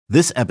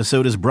This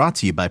episode is brought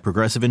to you by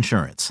Progressive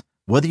Insurance.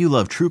 Whether you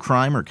love true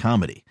crime or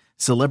comedy,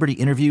 celebrity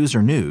interviews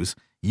or news,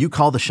 you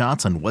call the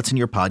shots on what's in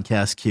your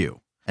podcast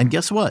queue. And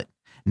guess what?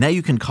 Now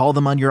you can call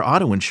them on your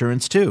auto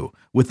insurance too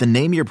with the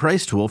Name Your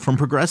Price tool from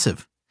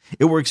Progressive.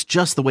 It works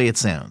just the way it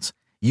sounds.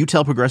 You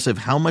tell Progressive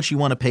how much you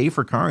want to pay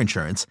for car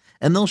insurance,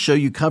 and they'll show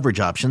you coverage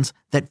options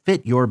that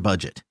fit your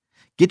budget.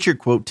 Get your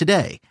quote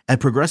today at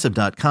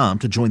Progressive.com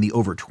to join the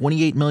over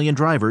 28 million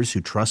drivers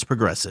who trust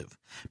Progressive.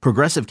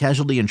 Progressive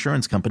Casualty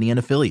Insurance Company and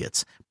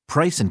Affiliates.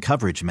 Price and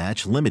coverage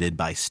match limited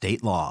by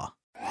state law.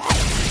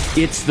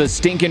 It's the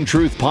Stinkin'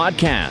 Truth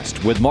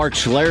Podcast with Mark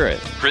Schlereth,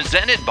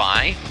 presented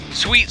by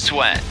Sweet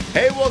Sweat.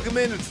 Hey, welcome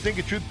into the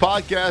Stinkin' Truth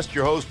Podcast.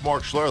 Your host,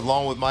 Mark Schlereth,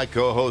 along with my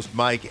co-host,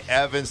 Mike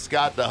Evans.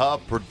 Scott the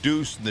Hub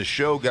producing the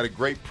show. Got a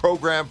great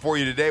program for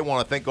you today.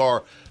 Want to thank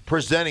our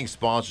presenting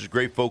sponsors,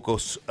 great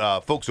folks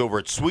over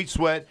at Sweet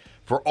Sweat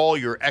for all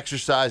your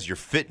exercise, your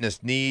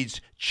fitness needs.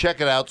 Check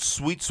it out,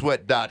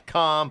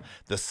 sweetsweat.com.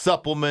 The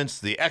supplements,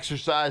 the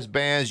exercise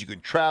bands, you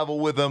can travel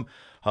with them.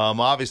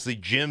 Obviously,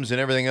 gyms and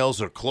everything else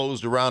are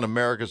closed around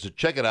America, so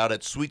check it out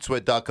at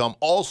sweetsweat.com.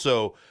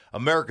 Also,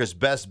 America's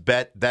best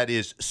bet, that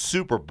is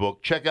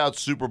Superbook. Check out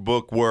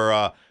Superbook,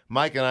 where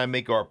Mike and I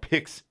make our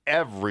picks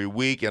every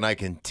week, and I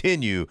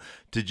continue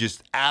to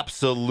just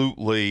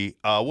absolutely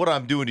what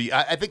I'm doing to you.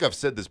 I think I've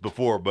said this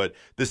before, but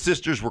the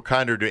sisters were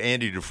kinder to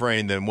Andy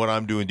Dufresne than what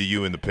I'm doing to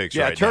you in the picks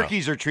right now. Yeah,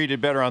 turkeys are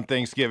treated better on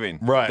Thanksgiving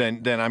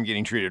than I'm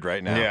getting treated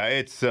right now. Yeah,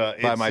 it's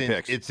my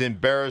picks. It's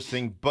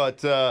embarrassing,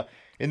 but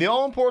in the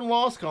all-important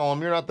loss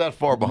column, you're not that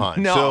far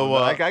behind. No, so,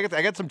 I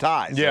got some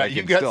ties. Yeah,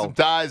 you've got some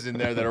ties in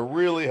there that are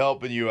really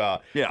helping you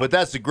out. Yeah. But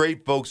that's the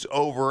great folks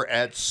over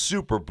at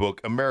Superbook,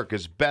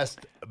 America's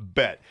best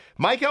bet.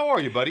 Mike, how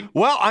are you, buddy?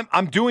 Well,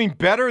 I'm doing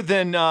better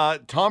than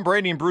Tom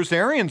Brady and Bruce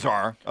Arians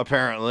are,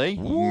 apparently.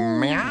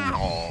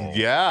 Meow.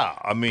 Yeah,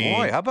 I mean.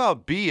 Boy, how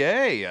about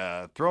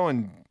B.A.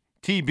 Throwing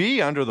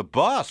TB under the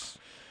bus?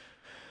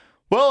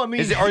 Well, I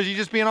mean, or is he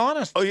just being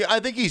honest? Oh, yeah,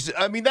 I think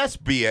that's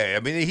BA. I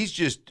mean, he's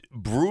just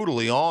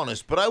brutally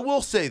honest. But I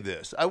will say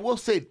this.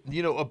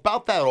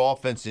 About that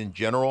offense in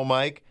general,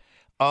 Mike,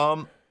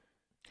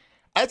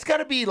 it's got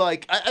to be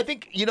like, I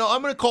think, I'm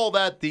going to call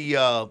that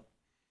the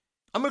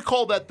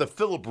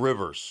Phillip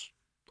Rivers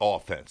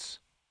offense.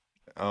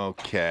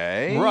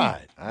 Okay.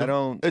 Right.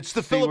 It's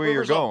the see Phillip where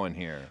Rivers you're going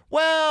here.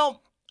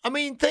 Well, I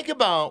mean, think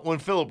about when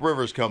Phillip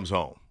Rivers comes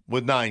home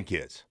with 9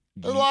 kids.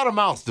 There's a lot of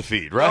mouths to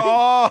feed, right?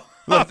 Oh,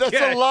 okay.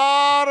 That's a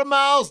lot of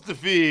mouths to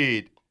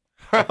feed.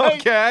 Right?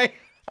 Okay.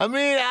 I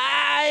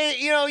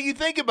mean, you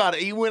think about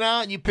it. You went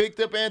out and you picked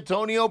up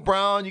Antonio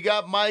Brown. You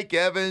got Mike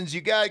Evans. You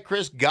got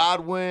Chris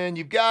Godwin.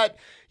 You've got,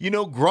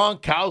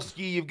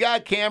 Gronkowski. You've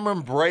got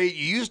Cameron Brate.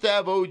 You used to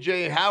have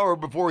O.J. Howard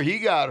before he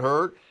got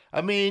hurt. I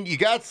mean, you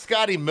got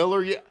Scotty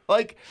Miller.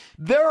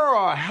 There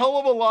are a hell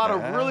of a lot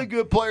of really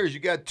good players.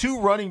 You got 2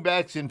 running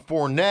backs in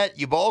Fournette.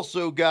 You've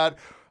also got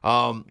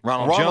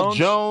Ronald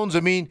Jones. I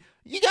mean,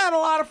 you got a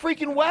lot of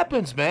freaking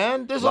weapons,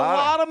 man. There's a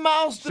lot of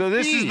mouths to feed. So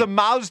this is the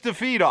mouths to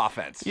feed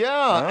offense.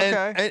 Yeah.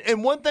 Okay.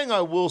 And one thing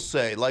I will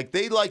say,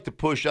 they like to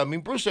push. I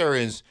mean, Bruce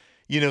Arians,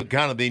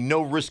 kind of the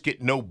no risk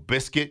it, no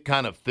biscuit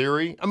kind of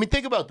theory. I mean,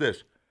 think about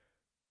this.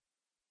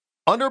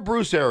 Under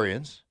Bruce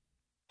Arians,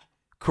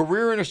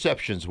 career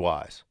interceptions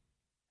wise,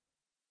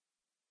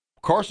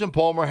 Carson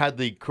Palmer had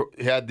the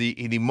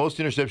most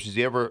interceptions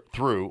he ever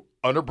threw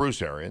under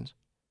Bruce Arians.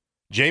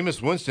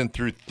 Jameis Winston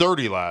threw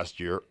 30 last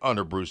year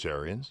under Bruce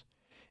Arians.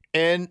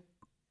 And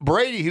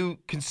Brady, who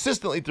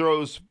consistently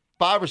throws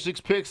 5 or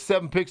 6 picks,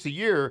 7 picks a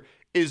year,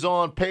 is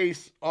on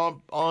pace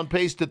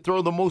to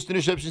throw the most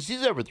interceptions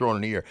he's ever thrown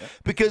in a year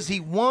because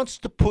he wants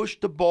to push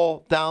the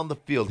ball down the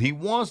field. He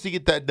wants to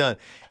get that done.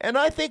 And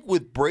I think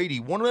with Brady,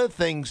 one of the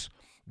things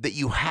that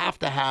you have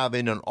to have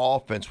in an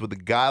offense with a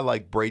guy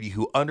like Brady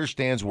who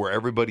understands where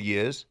everybody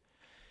is,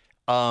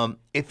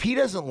 if he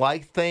doesn't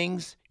like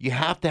things, you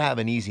have to have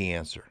an easy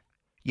answer.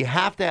 You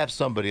have to have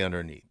somebody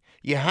underneath.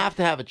 You have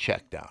to have a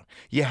check down.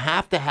 You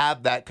have to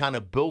have that kind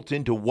of built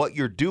into what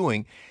you're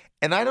doing.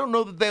 And I don't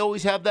know that they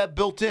always have that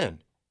built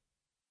in.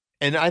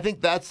 And I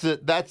think that's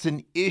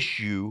an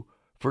issue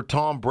for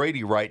Tom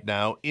Brady right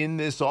now in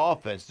this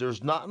offense.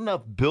 There's not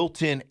enough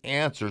built-in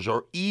answers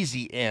or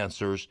easy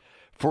answers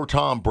for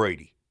Tom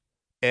Brady.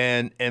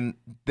 And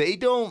they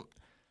don't,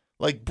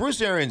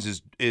 Bruce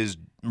Arians is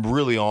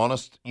really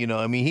honest.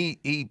 I mean,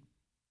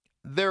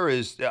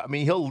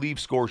 he'll leave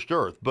scorched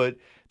earth, but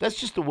that's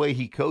just the way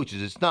he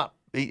coaches. It's not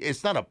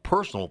a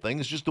personal thing.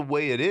 It's just the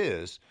way it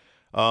is.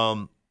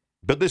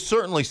 But there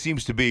certainly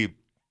seems to be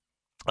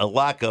a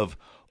lack of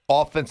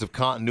offensive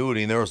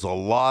continuity, and there's a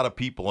lot of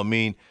people. I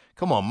mean,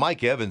 come on,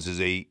 Mike Evans is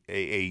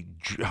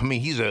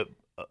he's a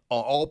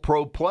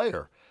all-pro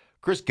player.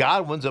 Chris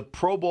Godwin's a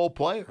Pro Bowl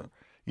player.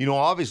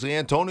 Obviously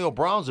Antonio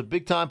Brown's a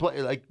big-time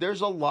player.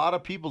 There's a lot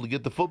of people to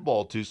get the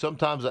football to.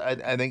 Sometimes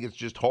I think it's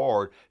just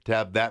hard to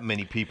have that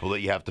many people that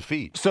you have to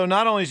feed. So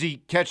not only is he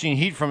catching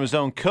heat from his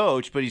own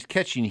coach, but he's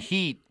catching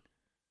heat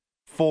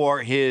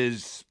for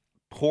his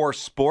poor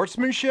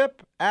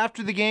sportsmanship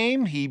after the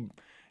game. He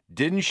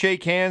didn't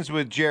shake hands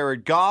with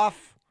Jared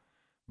Goff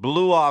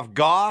blew off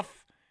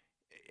Goff.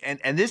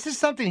 And this is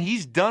something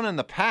he's done in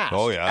the past.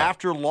 Oh, yeah.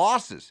 After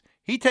losses.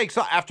 He takes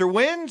off. After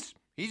wins,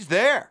 he's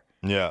there.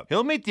 Yeah.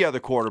 He'll meet the other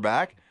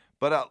quarterback.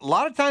 But a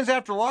lot of times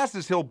after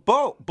losses, he'll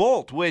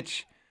bolt,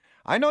 which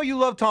I know you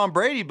love Tom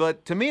Brady,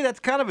 but to me, that's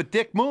kind of a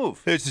dick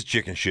move. It's a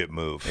chicken shit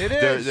move. It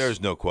is. There's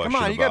no question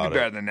Come on, you got to about be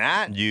better it. than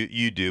that.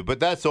 You do, but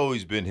that's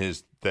always been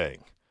his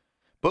thing.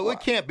 But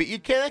it can't be.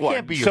 That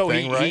can't be your so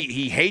thing, right?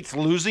 he hates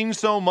losing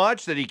so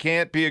much that he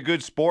can't be a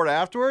good sport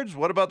afterwards?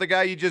 What about the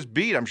guy you just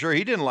beat? I'm sure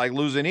he didn't like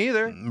losing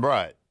either.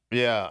 Right.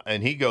 Yeah,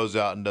 and he goes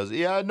out and does it.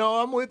 Yeah,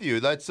 no, I'm with you.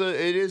 It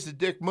is a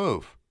dick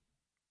move.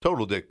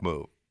 Total dick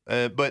move.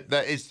 But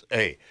that is,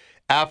 hey,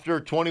 after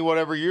 20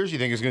 whatever years, you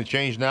think it's going to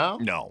change now?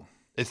 No.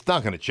 It's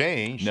not going to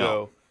change. No.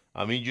 So,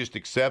 I mean, you just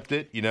accept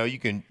it. You know, you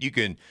can.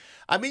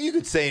 I mean, you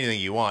could say anything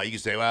you want. You can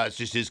say, well, it's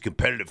just his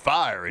competitive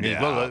fire, and his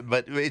blah, blah,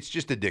 but it's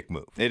just a dick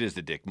move. It is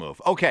the dick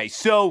move. Okay,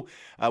 so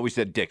we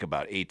said dick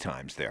about 8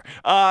 times there.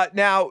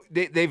 Now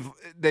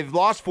they've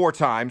lost 4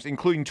 times,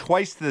 including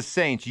twice to the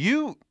Saints.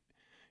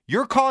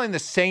 You're calling the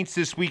Saints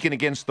this weekend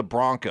against the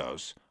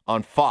Broncos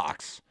on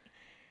Fox,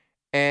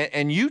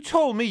 and you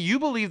told me you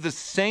believe the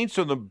Saints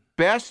are the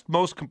best,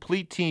 most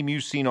complete team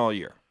you've seen all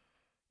year.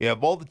 Yeah,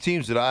 of all the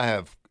teams that I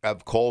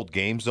have called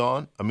games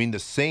on, I mean, the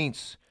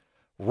Saints,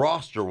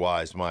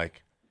 roster-wise,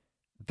 Mike,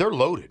 they're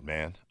loaded,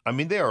 man. I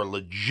mean, they are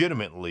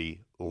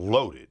legitimately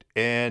loaded.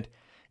 And,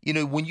 you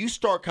know, when you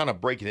start kind of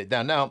breaking it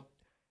down, now,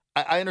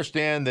 I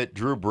understand that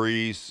Drew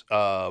Brees,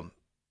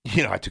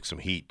 you know, I took some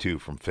heat, too,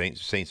 from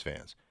Saints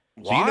fans.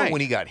 Why? So, you know, when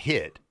he got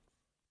hit,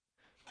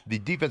 the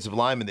defensive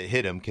lineman that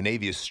hit him,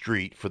 Canavius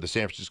Street, for the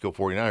San Francisco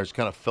 49ers,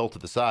 kind of fell to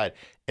the side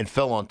and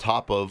fell on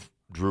top of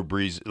Drew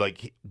Brees.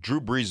 Like, Drew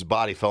Brees'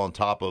 body fell on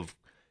top of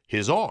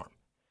his arm.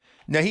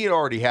 Now, he had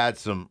already had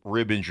some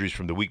rib injuries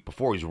from the week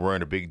before. He was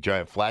wearing a big,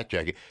 giant flak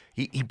jacket.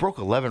 He broke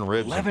 11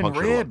 ribs. 11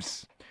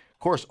 ribs. Of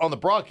course, on the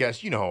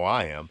broadcast, you know how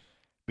I am,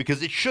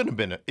 because it shouldn't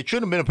have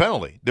been a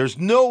penalty. There's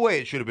no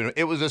way it should have been.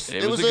 It was a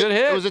good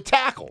hit. It was a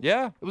tackle.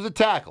 Yeah. It was a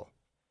tackle.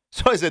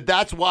 So I said,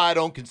 that's why I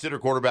don't consider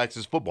quarterbacks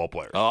as football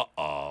players.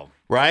 Uh-oh.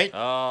 Right?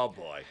 Oh,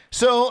 boy.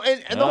 So,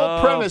 and the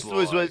whole premise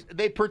boy. was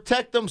they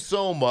protect them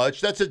so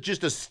much. That's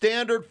just a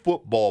standard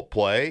football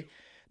play.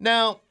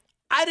 Now,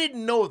 I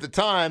didn't know at the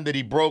time that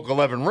he broke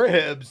 11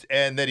 ribs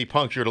and that he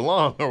punctured a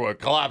lung or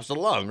collapsed a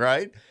lung,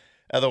 right?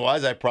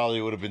 Otherwise, I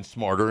probably would have been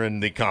smarter in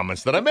the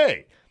comments that I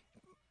made.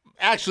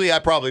 Actually, I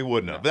probably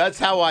wouldn't have. That's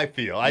how I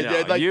feel.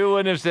 You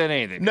wouldn't have said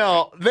anything.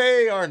 No,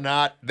 they are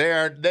not. They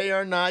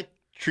are not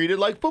treated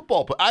like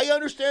football. I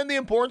understand the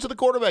importance of the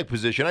quarterback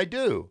position. I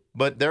do.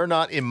 But they're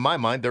not, in my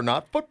mind, they're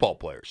not football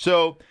players.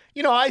 So,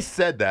 you know, I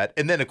said that.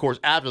 And then, of course,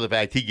 after the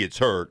fact, he gets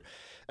hurt.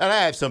 And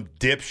I have some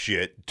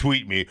dipshit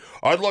tweet me,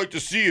 I'd like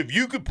to see if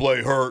you could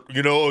play hurt,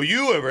 you know,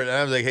 you ever. And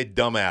I was like, hey,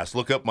 dumbass,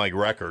 look up my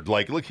record.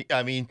 Like, look,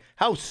 I mean,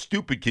 how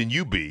stupid can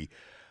you be?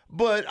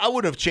 But I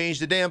wouldn't have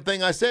changed the damn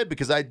thing I said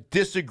because I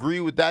disagree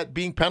with that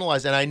being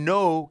penalized. And I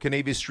know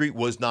Canavius Street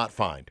was not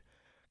fined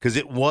because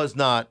it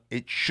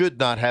should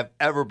not have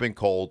ever been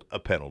called a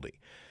penalty.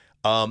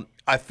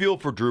 I feel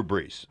for Drew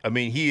Brees. I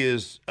mean, he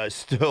is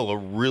still a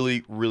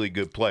really, really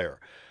good player.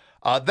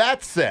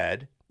 That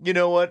said, you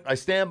know what? I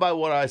stand by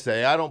what I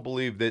say. I don't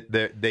believe that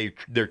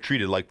they're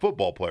treated like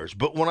football players.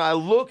 But when I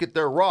look at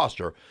their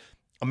roster,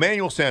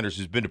 Emmanuel Sanders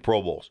has been to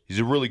Pro Bowls. He's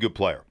a really good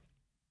player.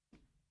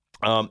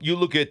 You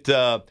look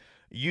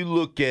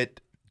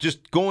at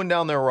just going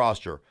down their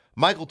roster.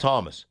 Michael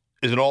Thomas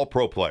is an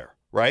All-Pro player,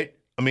 right?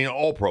 I mean, an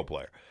All-Pro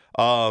player.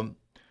 Teron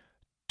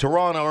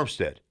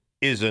Armstead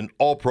is an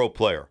All-Pro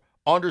player.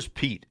 Anders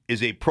Pete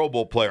is a Pro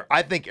Bowl player.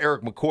 I think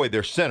Eric McCoy,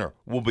 their center,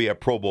 will be a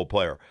Pro Bowl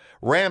player.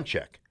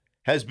 Ramczyk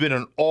has been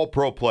an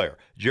All-Pro player.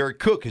 Jared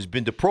Cook has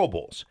been to Pro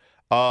Bowls.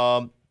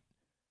 Taysom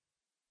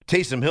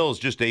Hill is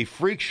just a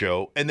freak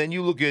show. And then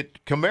you look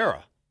at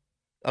Kamara.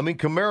 I mean,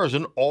 Kamara's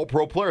an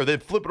All-Pro player. Then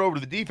flip it over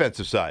to the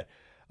defensive side.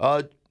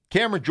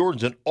 Cameron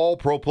Jordan's an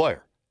All-Pro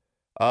player.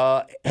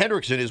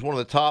 Hendrickson is one of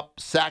the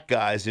top sack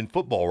guys in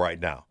football right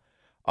now.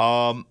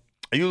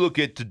 You look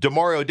at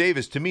Demario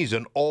Davis, to me, he's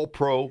an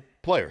All-Pro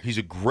player. He's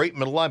a great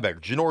middle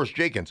linebacker. Janoris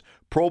Jenkins,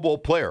 Pro Bowl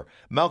player.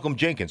 Malcolm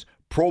Jenkins,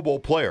 Pro Bowl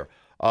player.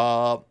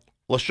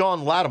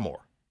 Marshawn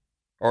Lattimore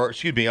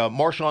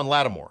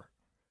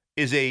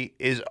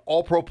is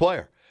All-Pro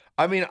player.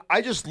 I mean,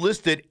 I just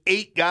listed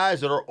 8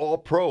 guys that are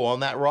All-Pro on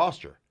that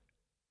roster.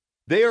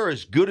 They are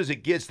as good as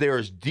it gets. They're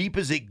as deep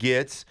as it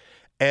gets.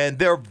 And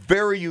they're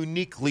very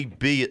uniquely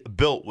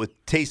built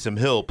with Taysom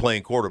Hill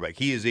playing quarterback.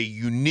 He is a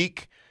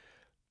unique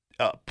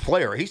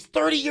player. He's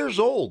 30 years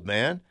old,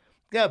 man.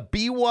 Yeah,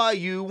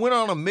 BYU went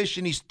on a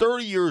mission. He's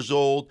 30 years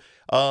old.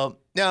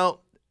 Now,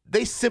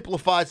 they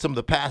simplified some of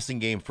the passing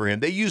game for him.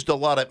 They used a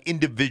lot of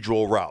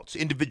individual routes,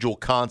 individual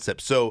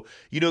concepts. So,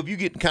 you know, if you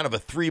get kind of a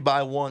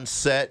 3-by-1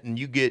 set and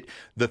you get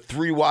the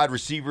 3 wide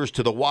receivers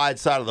to the wide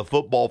side of the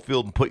football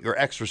field and put your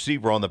X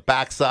receiver on the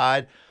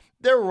backside,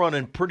 they're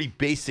running pretty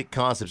basic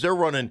concepts. They're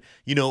running,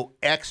 you know,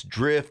 X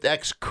drift,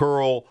 X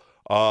curl,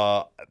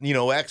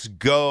 X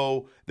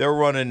go. They're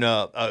running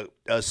a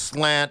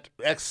slant,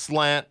 X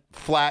slant,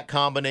 flat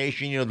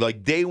combination,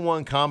 like day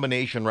one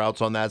combination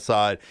routes on that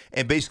side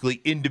and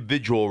basically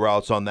individual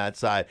routes on that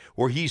side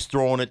where he's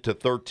throwing it to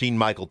 13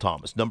 Michael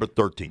Thomas, number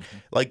 13.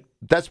 Like,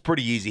 that's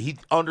pretty easy. He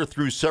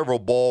underthrew several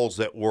balls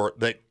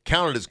that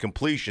counted as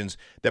completions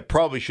that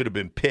probably should have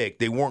been picked.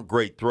 They weren't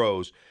great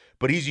throws.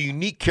 But he's a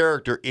unique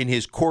character in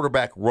his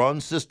quarterback run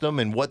system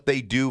and what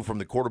they do from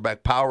the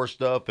quarterback power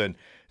stuff, and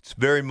it's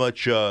very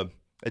much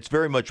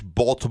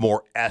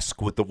Baltimore-esque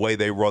with the way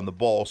they run the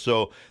ball.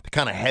 So the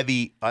kind of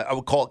heavy, I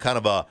would call it kind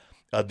of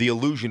the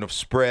illusion of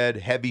spread,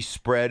 heavy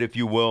spread, if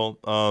you will.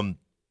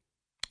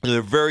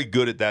 They're very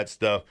good at that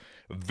stuff.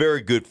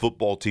 Very good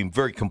football team,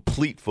 very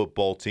complete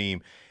football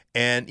team,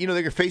 and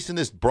they're facing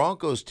this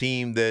Broncos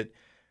team that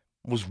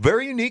was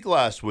very unique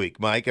last week,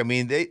 Mike. I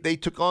mean, they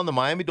took on the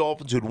Miami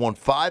Dolphins, who had won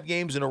 5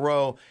 games in a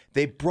row.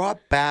 They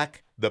brought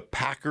back the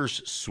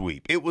Packers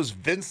sweep. It was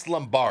Vince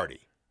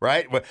Lombardi,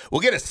 right?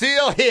 We'll get a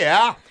seal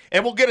here,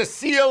 and we'll get a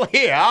seal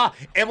here,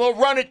 and we'll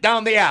run it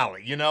down the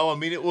alley. I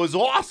mean, it was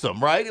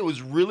awesome, right? It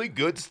was really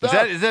good stuff.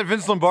 Is that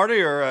Vince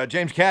Lombardi or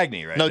James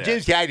Cagney right No, there?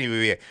 James Cagney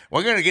would be,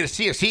 we're going to get a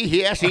seal. See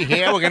here,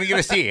 we're going to get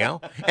a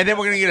seal. And then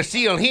we're going to get a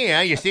seal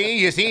here, you see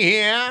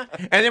here.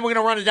 And then we're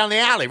going to run it down the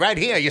alley right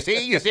here, you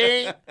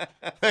see.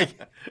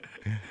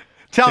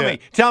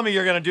 Tell me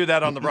you're going to do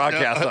that on the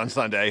broadcast on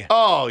Sunday.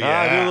 Oh,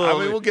 yeah.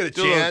 We'll get a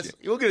chance.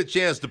 We'll get a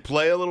chance to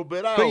play a little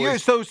bit.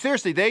 So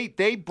seriously,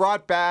 they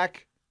brought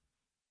back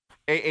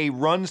a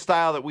run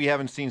style that we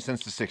haven't seen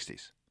since the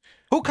 60s.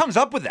 Who comes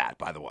up with that,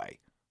 by the way?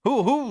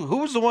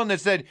 Who's the one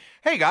that said,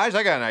 hey, guys,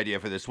 I got an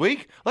idea for this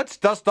week. Let's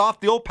dust off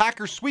the old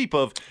Packers sweep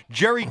of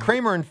Jerry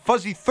Kramer and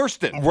Fuzzy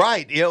Thurston.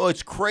 Right.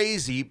 It's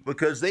crazy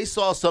because they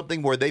saw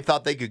something where they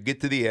thought they could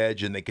get to the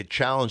edge and they could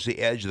challenge the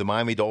edge of the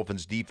Miami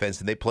Dolphins defense,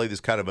 and they play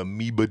this kind of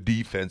amoeba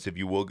defense, if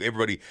you will.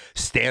 Everybody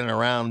standing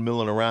around,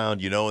 milling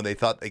around, and they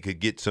thought they could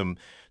get some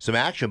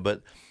action.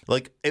 But,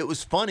 it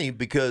was funny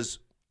because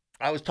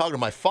I was talking to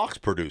my Fox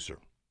producer,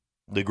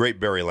 the great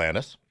Barry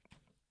Landis,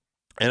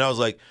 and I was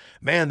like,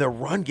 man, their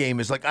run game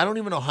is I don't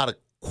even know how to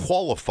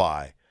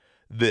qualify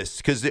this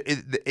because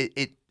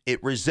it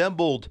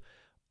resembled,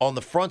 on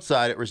the front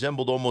side, it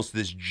resembled almost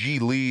this G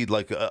lead,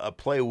 like a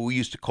play we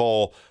used to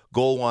call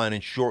goal line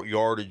and short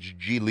yardage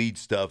G lead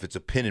stuff. It's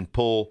a pin and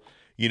pull.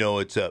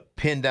 It's a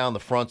pin down the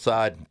front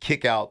side and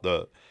kick out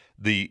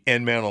the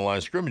end man on the line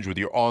of scrimmage with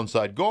your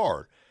onside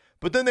guard.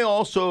 But then they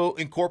also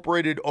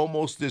incorporated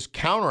almost this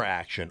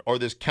counteraction or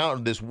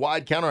this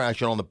wide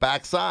counteraction on the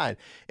backside.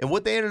 And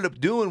what they ended up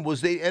doing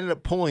was they ended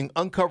up pulling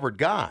uncovered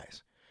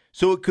guys.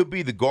 So it could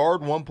be the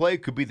guard one play,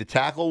 it could be the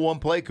tackle one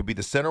play, it could be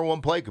the center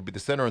one play, it could be the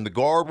center and the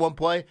guard one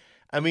play.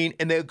 I mean,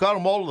 and they got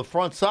them all to the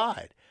front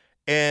side.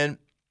 And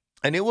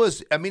it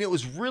was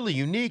really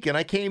unique. And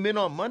I came in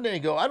on Monday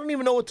and go, I don't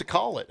even know what to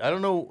call it. I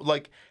don't know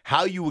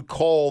how you would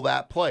call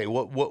that play.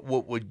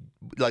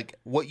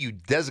 What you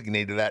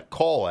designated that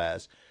call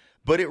as.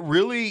 But it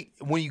really,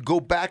 when you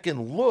go back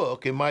and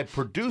look, and my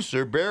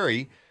producer,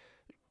 Barry,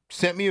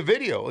 sent me a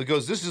video. He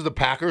goes, this is the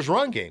Packers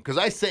run game. Because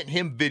I sent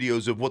him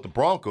videos of what the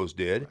Broncos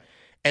did,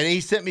 and he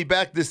sent me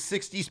back this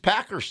 60s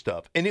Packers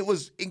stuff. And it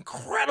was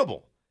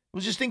incredible. It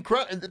was just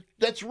incredible.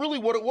 That's really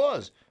what it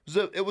was.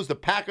 It was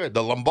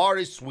the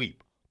Lombardi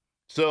sweep.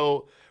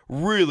 So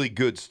really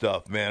good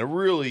stuff, man.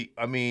 Really,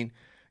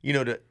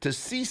 to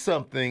see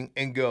something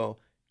and go,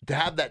 to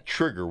have that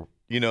trigger,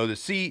 to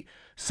see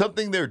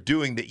something they're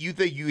doing that you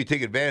think you could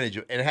take advantage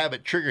of and have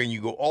it trigger, and you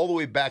go all the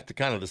way back to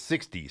kind of the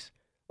 60s.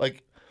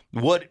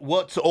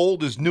 What's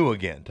old is new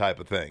again type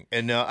of thing.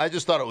 And I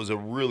just thought it was a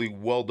really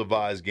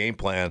well-devised game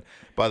plan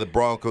by the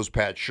Broncos.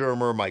 Pat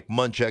Shurmur, Mike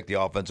Munchak,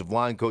 the offensive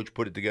line coach,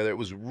 put it together. It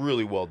was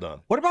really well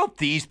done. What about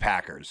these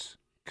Packers?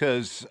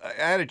 Because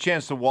I had a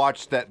chance to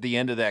watch the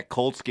end of that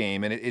Colts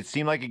game, and it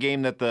seemed like a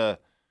game that the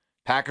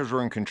Packers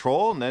were in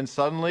control, and then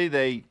suddenly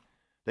they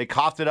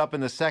coughed it up in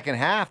the second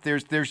half.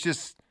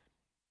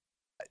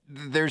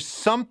 There's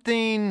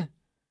something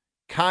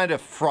kind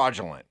of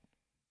fraudulent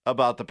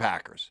about the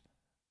Packers.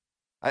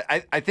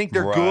 I think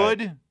they're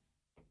good.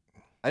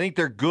 I think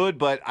they're good,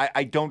 but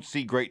I don't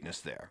see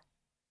greatness there,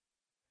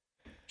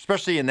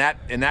 especially in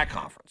that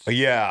conference.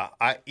 Yeah,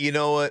 you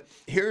know what?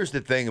 Here's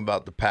the thing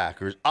about the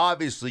Packers.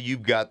 Obviously,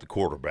 you've got the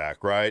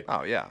quarterback, right?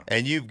 Oh yeah,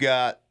 and you've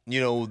got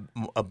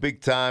a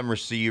big time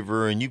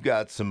receiver, and you've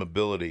got some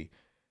ability.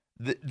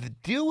 The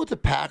deal with the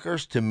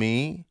Packers, to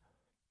me,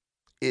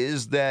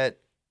 is that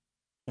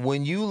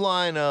when you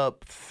line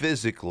up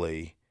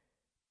physically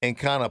and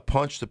kind of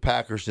punch the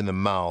Packers in the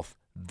mouth,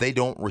 they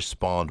don't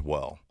respond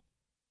well.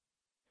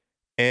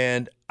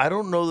 And I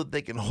don't know that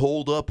they can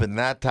hold up in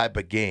that type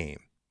of game.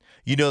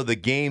 The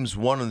game's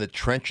won in the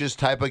trenches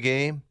type of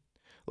game.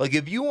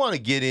 If you want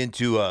to get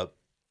into a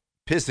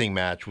pissing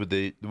match with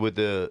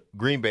the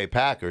Green Bay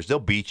Packers, they'll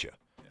beat you.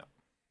 Yeah.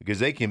 Because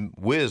they can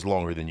whiz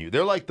longer than you.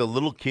 They're like the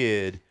little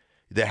kid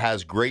that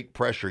has great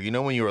pressure.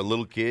 When you were a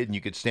little kid and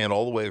you could stand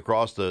all the way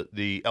across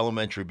the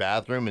elementary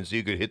bathroom and so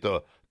you could hit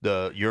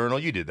the urinal?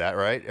 You did that,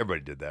 right?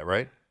 Everybody did that,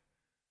 right?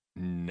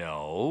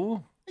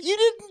 No. You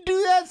didn't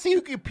do that so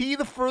you could pee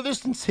the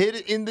furthest and hit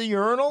it in the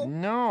urinal?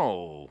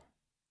 No.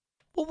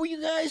 What were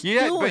you guys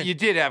Yeah, doing? but you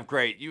did have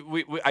great.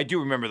 I do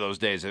remember those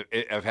days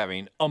of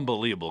having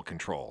unbelievable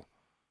control.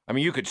 I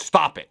mean, you could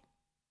stop it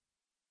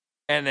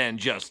and then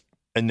just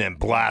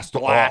blast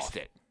blast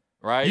it,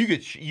 right?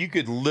 You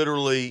could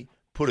literally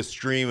put a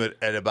stream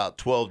at about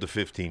 12 to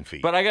 15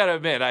 feet. But I got to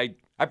admit,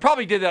 I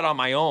probably did that on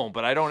my own,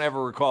 but I don't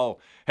ever recall,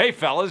 hey,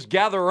 fellas,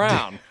 gather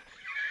around.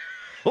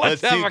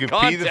 Let's see have who a can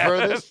contest. pee the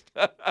furthest.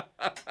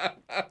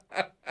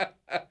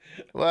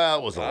 Well,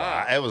 it was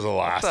it was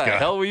Alaska. What the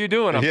hell were you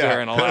doing up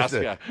there in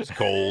Alaska? It's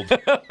cold.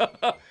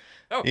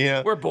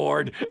 Yeah, we're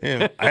bored.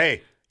 Yeah.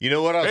 Hey, you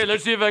know what else? Hey,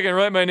 let's see if I can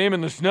write my name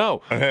in the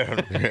snow.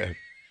 Hey,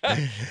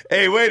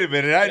 wait a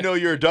minute. I know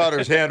your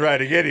daughter's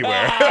handwriting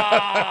anywhere.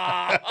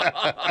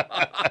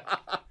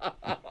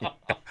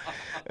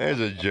 There's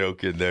a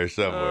joke in there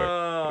somewhere.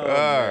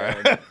 All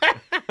right.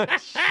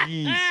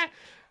 Jeez.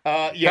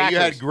 Yeah, you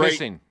had great.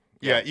 Pissing.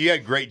 Yeah, you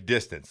had great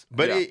distance.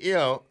 But, if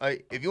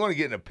you want to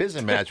get in a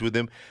pissing match with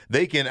them,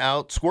 they can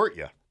out-squirt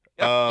you.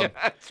 Yeah,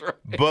 that's right.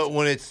 But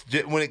when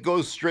it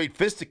goes straight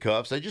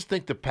fisticuffs, I just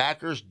think the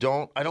Packers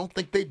I don't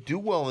think they do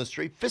well in the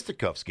straight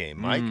fisticuffs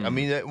game, Mike. I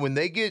mean, when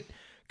they get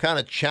kind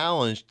of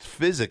challenged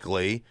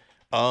physically,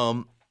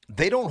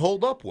 they don't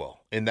hold up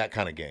well in that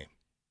kind of game.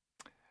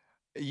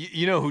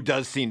 You know who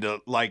does seem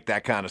to like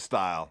that kind of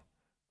style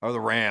are the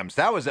Rams.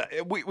 That was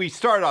we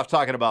started off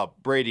talking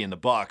about Brady and the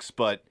Bucs,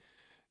 but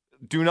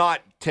do not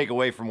take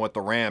away from what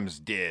the Rams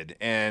did.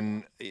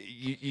 And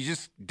you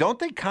just don't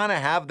they kind of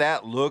have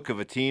that look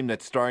of a team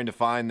that's starting to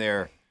find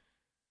their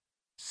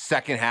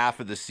second half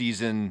of the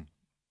season,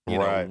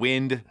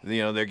 wind.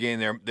 They're getting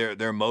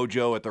their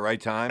mojo at the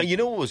right time. You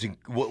know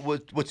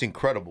what's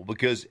incredible,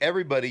 because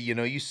everybody,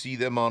 you see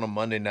them on a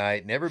Monday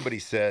night and everybody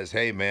says,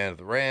 "Hey man,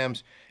 the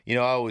Rams." I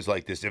always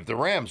like this. If the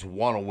Rams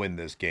want to win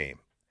this game,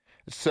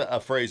 it's a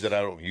phrase that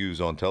I don't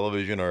use on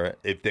television, or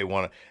if they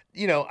want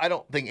to, I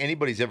don't think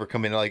anybody's ever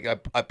come in. Like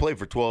I played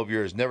for 12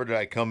 years. Never did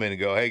I come in and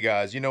go, "Hey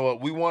guys, you know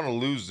what? We want to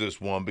lose this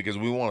one because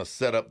we want to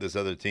set up this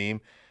other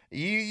team."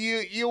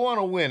 You want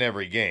to win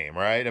every game,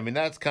 right? I mean,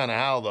 that's kind of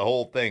how the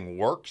whole thing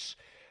works.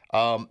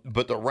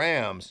 But the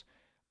Rams,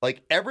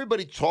 like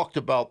everybody talked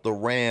about the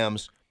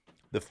Rams,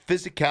 the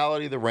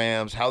physicality of the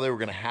Rams, how they were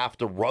going to have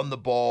to run the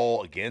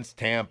ball against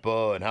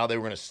Tampa and how they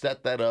were going to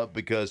set that up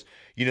because,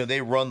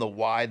 they run the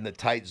wide and the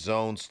tight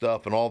zone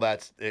stuff and all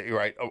that,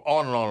 right?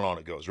 On and on and on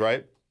it goes,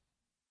 right?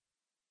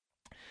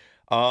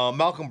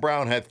 Malcolm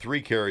Brown had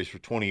 3 carries for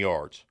 20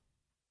 yards.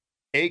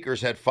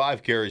 Akers had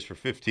 5 carries for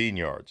 15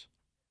 yards.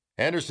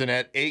 Henderson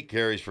had 8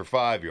 carries for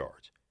 5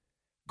 yards.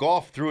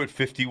 Goff threw it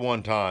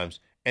 51 times,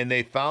 and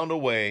they found a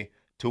way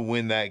to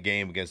win that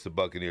game against the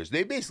Buccaneers.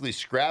 They basically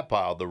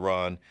scrap-piled the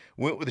run,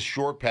 went with a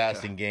short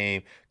passing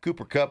game.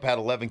 Cooper Kupp had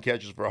 11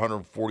 catches for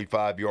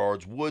 145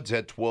 yards. Woods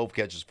had 12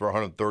 catches for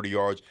 130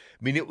 yards.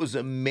 I mean, it was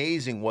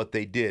amazing what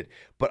they did.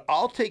 But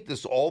I'll take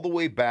this all the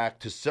way back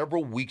to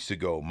several weeks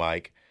ago,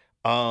 Mike.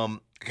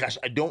 Gosh,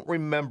 I don't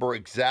remember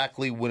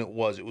exactly when it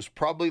was. It was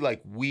probably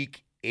like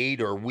week 8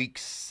 or week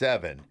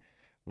 7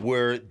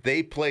 where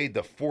they played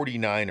the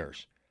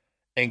 49ers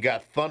and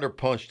got thunder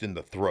punched in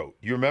the throat.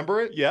 You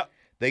remember it? Yeah.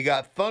 They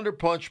got thunder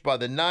punched by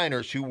the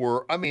Niners, who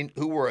were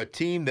a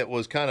team that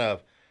was kind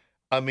of,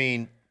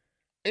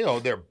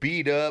 they're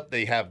beat up.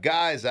 They have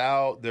guys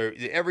out.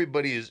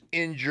 Everybody is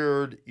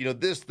injured.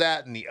 This,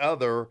 that, and the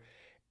other,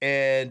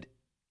 and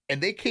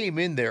they came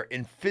in there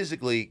and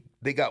physically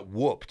they got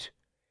whooped,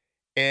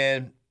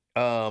 and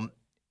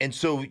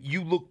so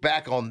you look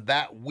back on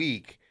that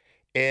week,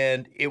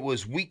 and it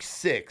was week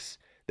 6.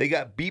 They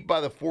got beat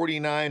by the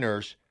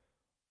 49ers,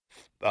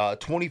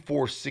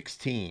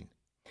 24-16,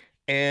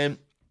 and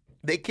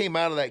they came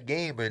out of that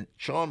game, and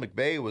Sean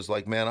McVay was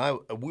like, man,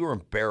 we were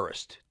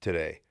embarrassed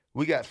today.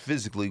 We got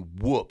physically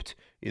whooped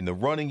in the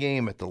running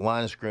game, at the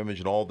line of scrimmage,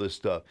 and all this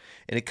stuff.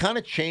 And it kind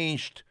of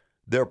changed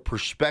their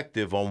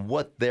perspective on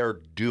what they're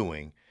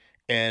doing.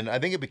 And I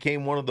think it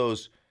became one of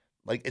those,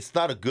 like, it's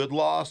not a good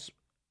loss,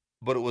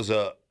 but it was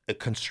a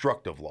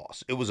constructive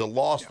loss. It was a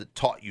loss that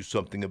taught you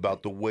something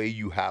about the way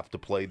you have to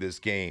play this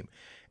game.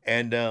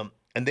 And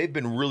they've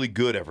been really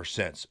good ever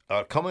since.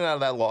 Coming out of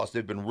that loss,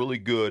 they've been really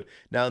good.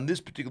 Now, in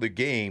this particular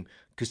game,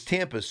 because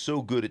Tampa is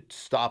so good at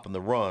stopping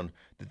the run,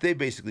 that they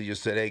basically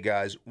just said, hey,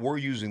 guys, we're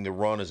using the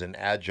run as an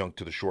adjunct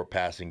to the short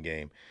passing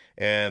game.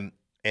 And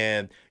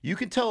you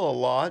can tell a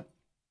lot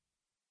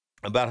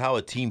about how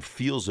a team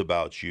feels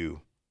about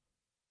you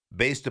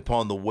based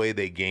upon the way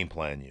they game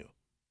plan you.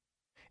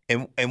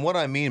 And what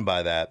I mean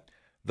by that,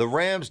 the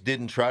Rams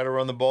didn't try to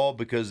run the ball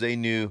because they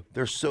knew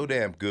they're so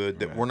damn good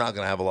that we're not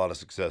going to have a lot of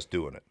success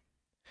doing it.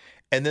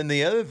 And then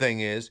the other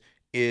thing is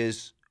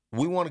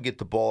we want to get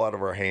the ball out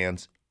of our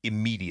hands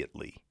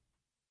immediately.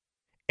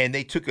 And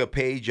they took a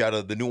page out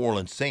of the New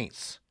Orleans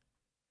Saints.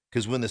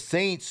 Because when the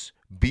Saints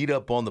beat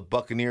up on the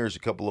Buccaneers a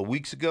couple of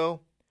weeks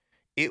ago,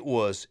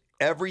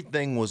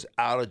 everything was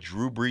out of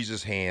Drew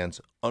Brees'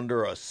 hands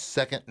under a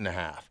second and a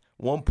half.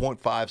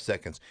 1.5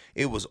 seconds.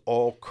 It was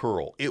all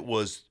curl. It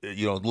was,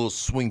 little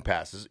swing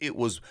passes. It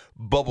was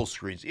bubble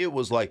screens. It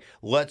was like,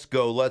 let's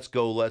go, let's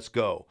go, let's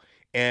go.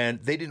 And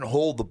they didn't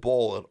hold the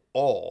ball at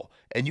all.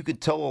 And you can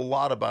tell a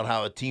lot about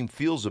how a team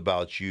feels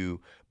about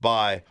you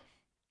by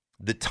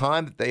the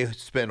time that they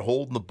spend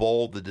holding the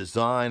ball, the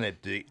design,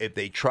 if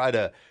they try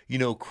to,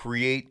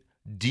 create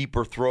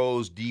deeper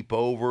throws, deep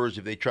overs,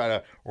 if they try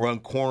to run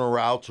corner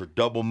routes or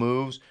double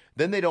moves,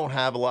 then they don't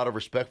have a lot of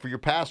respect for your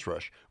pass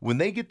rush. When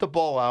they get the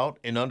ball out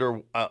in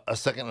under a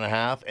second and a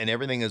half and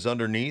everything is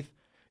underneath,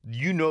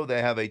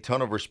 they have a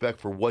ton of respect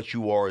for what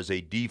you are as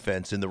a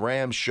defense. And the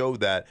Rams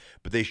showed that,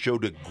 but they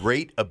showed a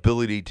great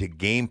ability to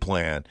game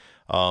plan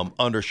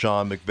under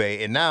Sean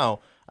McVay. And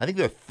now I think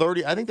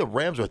the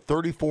Rams are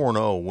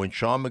 34-0 when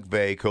Sean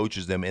McVay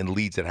coaches them and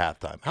leads at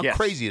halftime. How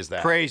crazy is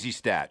that? Crazy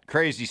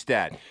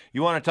stat.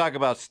 You want to talk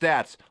about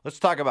stats? Let's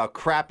talk about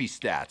crappy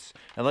stats,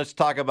 and let's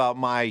talk about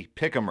my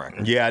pick'em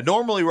record. Yeah,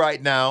 normally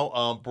right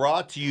now,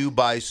 brought to you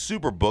by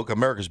Superbook,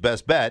 America's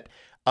Best Bet.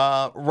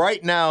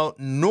 Right now,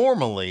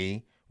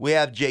 normally we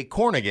have Jay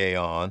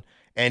Cornegay on,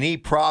 and he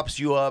props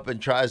you up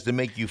and tries to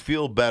make you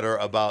feel better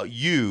about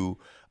you.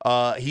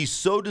 He's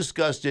so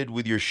disgusted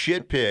with your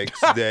shit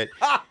picks that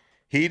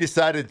he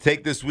decided to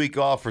take this week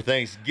off for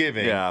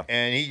Thanksgiving. Yeah.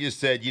 And he just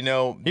said,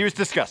 he was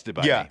disgusted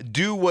by me.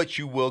 Do what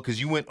you will,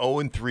 because you went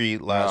 0-3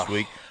 last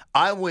week.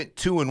 I went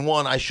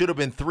 2-1. I should have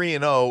been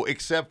 3-0,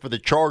 except for the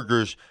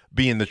Chargers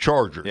being the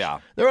Chargers.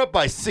 Yeah. They're up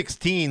by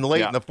 16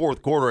 late in the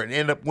fourth quarter and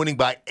end up winning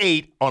by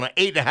 8 on an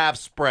 8.5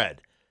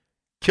 spread.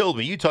 Killed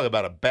me. You talk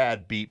about a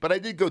bad beat, but I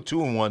did go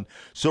 2-1.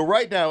 So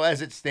right now,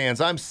 as it stands,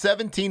 I'm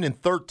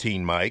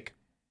 17-13, Mike.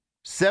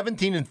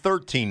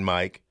 17-13,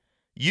 Mike.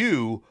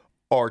 You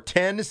are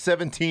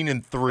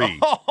 10-17-3.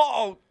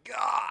 Oh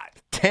God.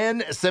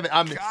 10-7.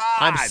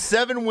 I'm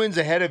 7 wins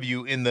ahead of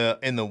you in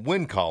the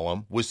win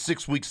column with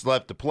 6 weeks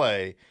left to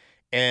play,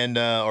 and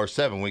or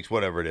 7 weeks,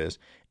 whatever it is.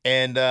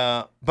 And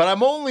but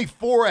I'm only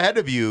 4 ahead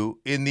of you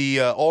in the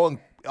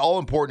all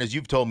important, as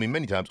you've told me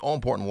many times, all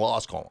important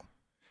loss column.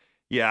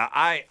 Yeah,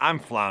 I'm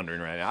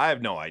floundering right now. I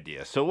have no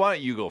idea. So why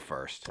don't you go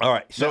first? All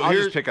right. So I'll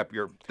just pick up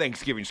your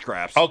Thanksgiving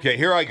scraps. Okay,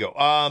 here I go.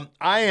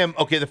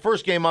 The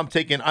first game I'm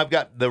taking, I've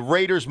got the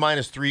Raiders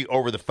 -3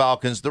 over the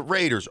Falcons. The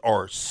Raiders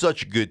are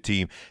such a good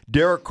team.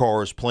 Derek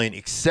Carr is playing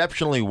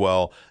exceptionally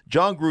well.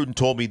 John Gruden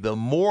told me the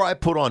more I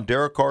put on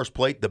Derek Carr's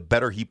plate, the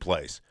better he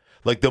plays.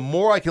 Like, the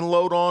more I can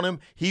load on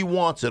him, he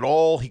wants it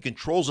all. He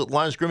controls it,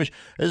 line of scrimmage.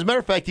 As a matter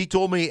of fact, he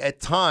told me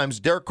at times,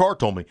 Derek Carr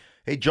told me,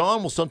 hey,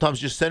 John will sometimes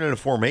just send in a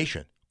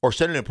formation or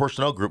send in a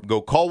personnel group and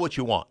go, call what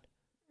you want.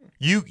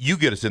 You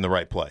get us in the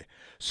right play.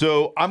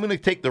 So I'm going to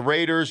take the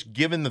Raiders.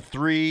 Given the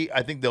 3,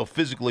 I think they'll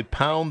physically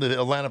pound the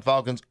Atlanta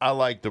Falcons. I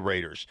like the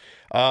Raiders.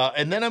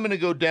 And then I'm going to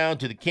go down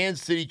to the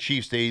Kansas City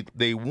Chiefs.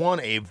 They won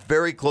a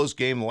very close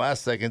game in the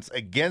last seconds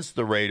against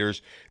the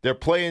Raiders. They're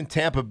playing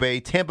Tampa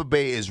Bay. Tampa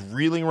Bay is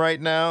reeling right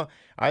now.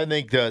 I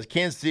think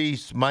Kansas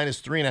City's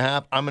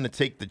 -3.5. I'm going to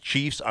take the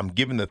Chiefs. I'm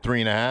giving the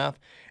 3.5.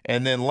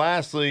 And then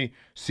lastly,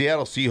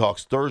 Seattle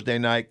Seahawks Thursday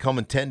night,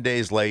 coming 10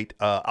 days late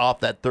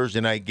off that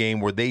Thursday night game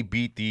where they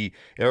beat the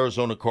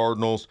Arizona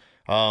Cardinals.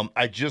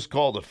 I just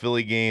called a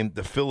Philly game.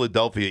 The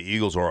Philadelphia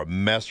Eagles are a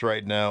mess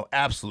right now,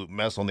 absolute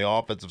mess on the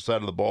offensive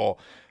side of the ball.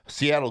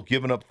 Seattle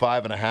giving up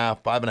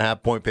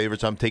 5.5 point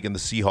favorites. I'm taking the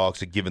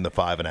Seahawks and giving the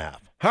 5.5.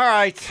 All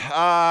right.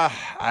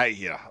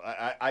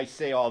 I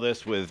say all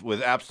this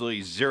with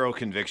absolutely zero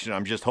conviction.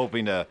 I'm just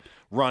hoping to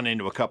run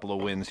into a couple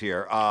of wins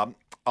here.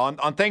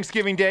 On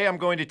Thanksgiving Day, I'm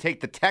going to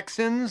take the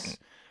Texans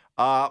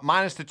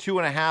minus the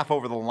 2.5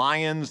 over the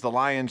Lions. The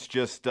Lions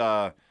just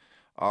are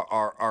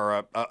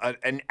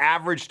an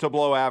average to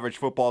below average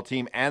football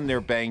team, and they're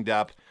banged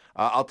up.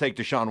 I'll take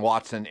Deshaun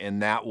Watson in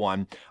that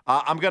one.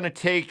 I'm going to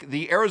take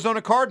the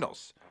Arizona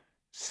Cardinals,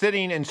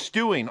 sitting and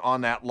stewing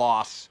on that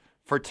loss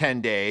for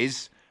 10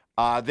 days.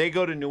 They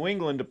go to New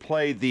England to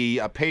play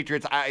the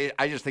Patriots.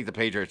 I just think the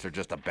Patriots are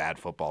just a bad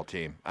football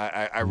team.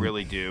 I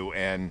really do.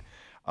 And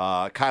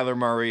Kyler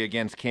Murray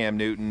against Cam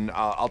Newton.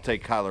 I'll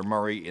take Kyler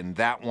Murray in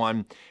that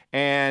one.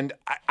 And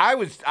I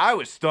was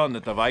stunned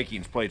that the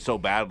Vikings played so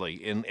badly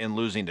in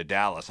losing to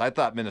Dallas. I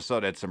thought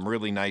Minnesota had some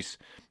really nice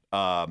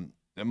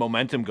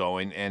momentum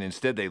going, and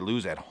instead they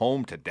lose at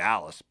home to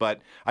Dallas.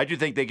 But I do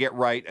think they get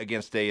right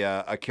against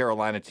a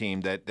Carolina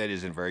team that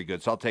isn't very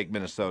good. So I'll take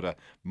Minnesota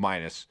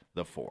minus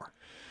the 4.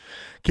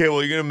 Okay,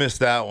 well, you're going to miss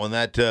that one.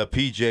 That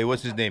PJ,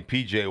 what's his name?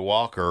 PJ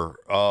Walker.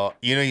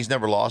 He's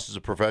never lost as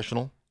a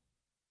professional.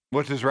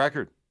 What's his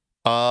record?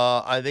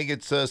 I think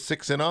it's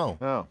 6-0.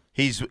 Oh.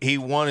 He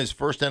won his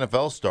first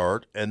NFL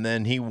start, and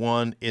then he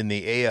won in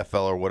the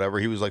AFL or whatever.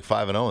 He was like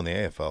 5-0 in the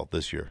AFL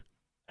this year.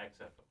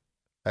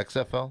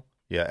 XFL?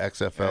 Yeah,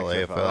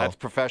 XFL, AFL. That's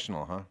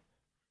professional, huh?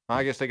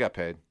 I guess they got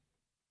paid.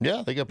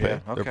 Yeah, they got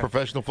paid. Yeah, okay. They're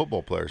professional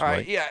football players, All right,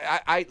 Mike. yeah,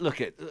 I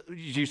look at.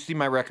 You see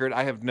my record?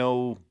 I have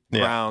no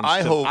grounds.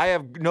 Yeah, I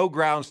have no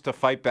grounds to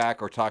fight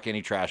back or talk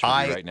any trash with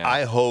you right now.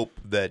 I hope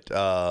that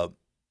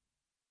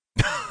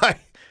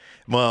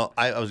Well,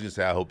 I was going to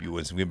say I hope you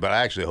win some game, but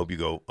I actually hope you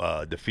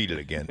go defeated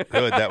again.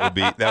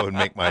 That would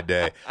make my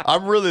day.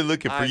 I'm really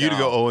looking for you to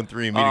go 0-3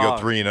 and me to go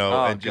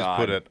 3-0 and just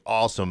put an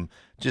awesome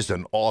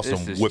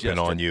whipping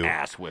on you.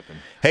 Ass whipping.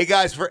 Hey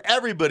guys, for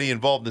everybody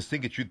involved in the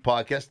Stink of Truth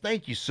podcast,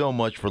 thank you so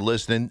much for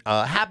listening.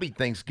 Happy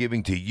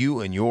Thanksgiving to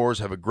you and yours.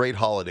 Have a great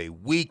holiday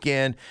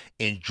weekend.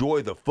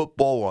 Enjoy the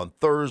football on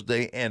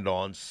Thursday and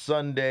on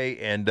Sunday.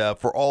 And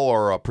for all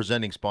our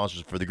presenting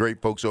sponsors, for the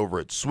great folks over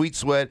at Sweet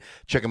Sweat,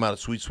 check them out at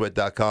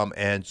sweetsweat.com,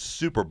 and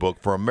Superbook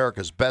for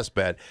America's Best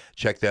Bet.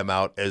 Check them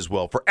out as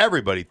well. For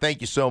everybody,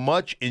 thank you so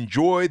much.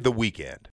 Enjoy the weekend.